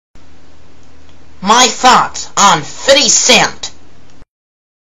My thoughts on 50 Cent.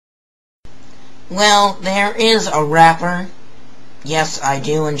 Well, there is a rapper. Yes, I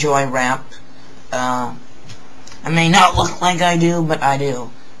do enjoy rap. I may not look like I do, but I do.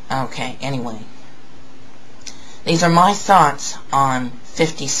 Okay, anyway. These are my thoughts on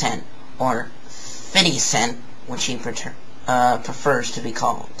 50 Cent, or 50 Cent, which he prefers to be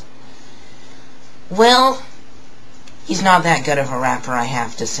called. Well, he's not that good of a rapper, I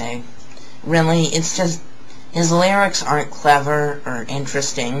have to say. Really, it's just, his lyrics aren't clever or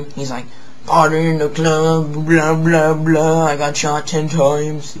interesting. He's like, party in the club, blah blah blah, I got shot 10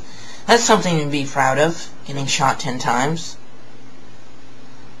 times. That's something to be proud of, getting shot 10 times.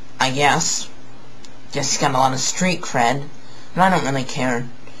 I guess. Guess he's got a lot of street cred, but I don't really care.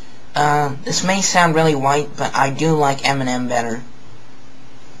 This may sound really white, but I do like Eminem better.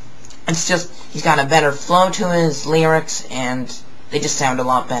 It's just, he's got a better flow to his lyrics, and they just sound a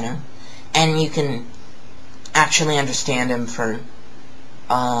lot better. And you can actually understand him for,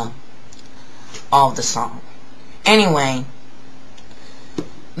 all of the song. Anyway,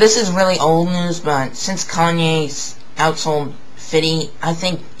 this is really old news, but since Kanye's outsold 50, I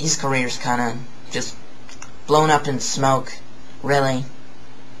think his career's kinda just blown up in smoke, really.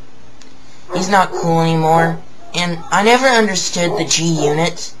 He's not cool anymore, and I never understood the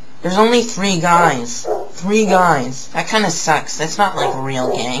G-Unit. There's only 3 guys. 3 guys. That kinda sucks. That's not like a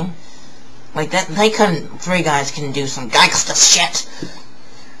real gang. Like, that, 3 guys can do some gangsta shit.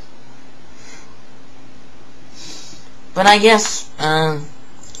 But I guess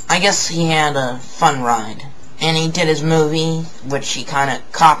he had a fun ride. And he did his movie, which he kinda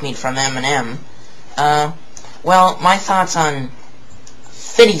copied from Eminem. Well, my thoughts on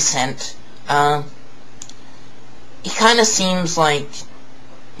 50 Cent, he kinda seems like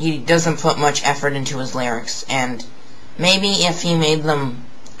he doesn't put much effort into his lyrics, and maybe if he made them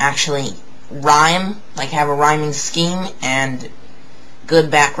actually rhyme, like have a rhyming scheme and good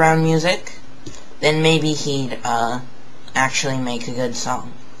background music, then maybe he'd, actually make a good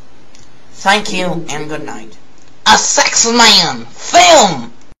song. Thank you, and good night. A Sexman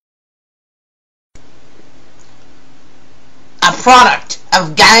film! A product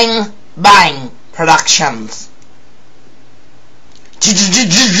of Gang Bang Productions.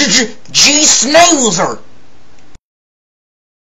 G-Snoozer!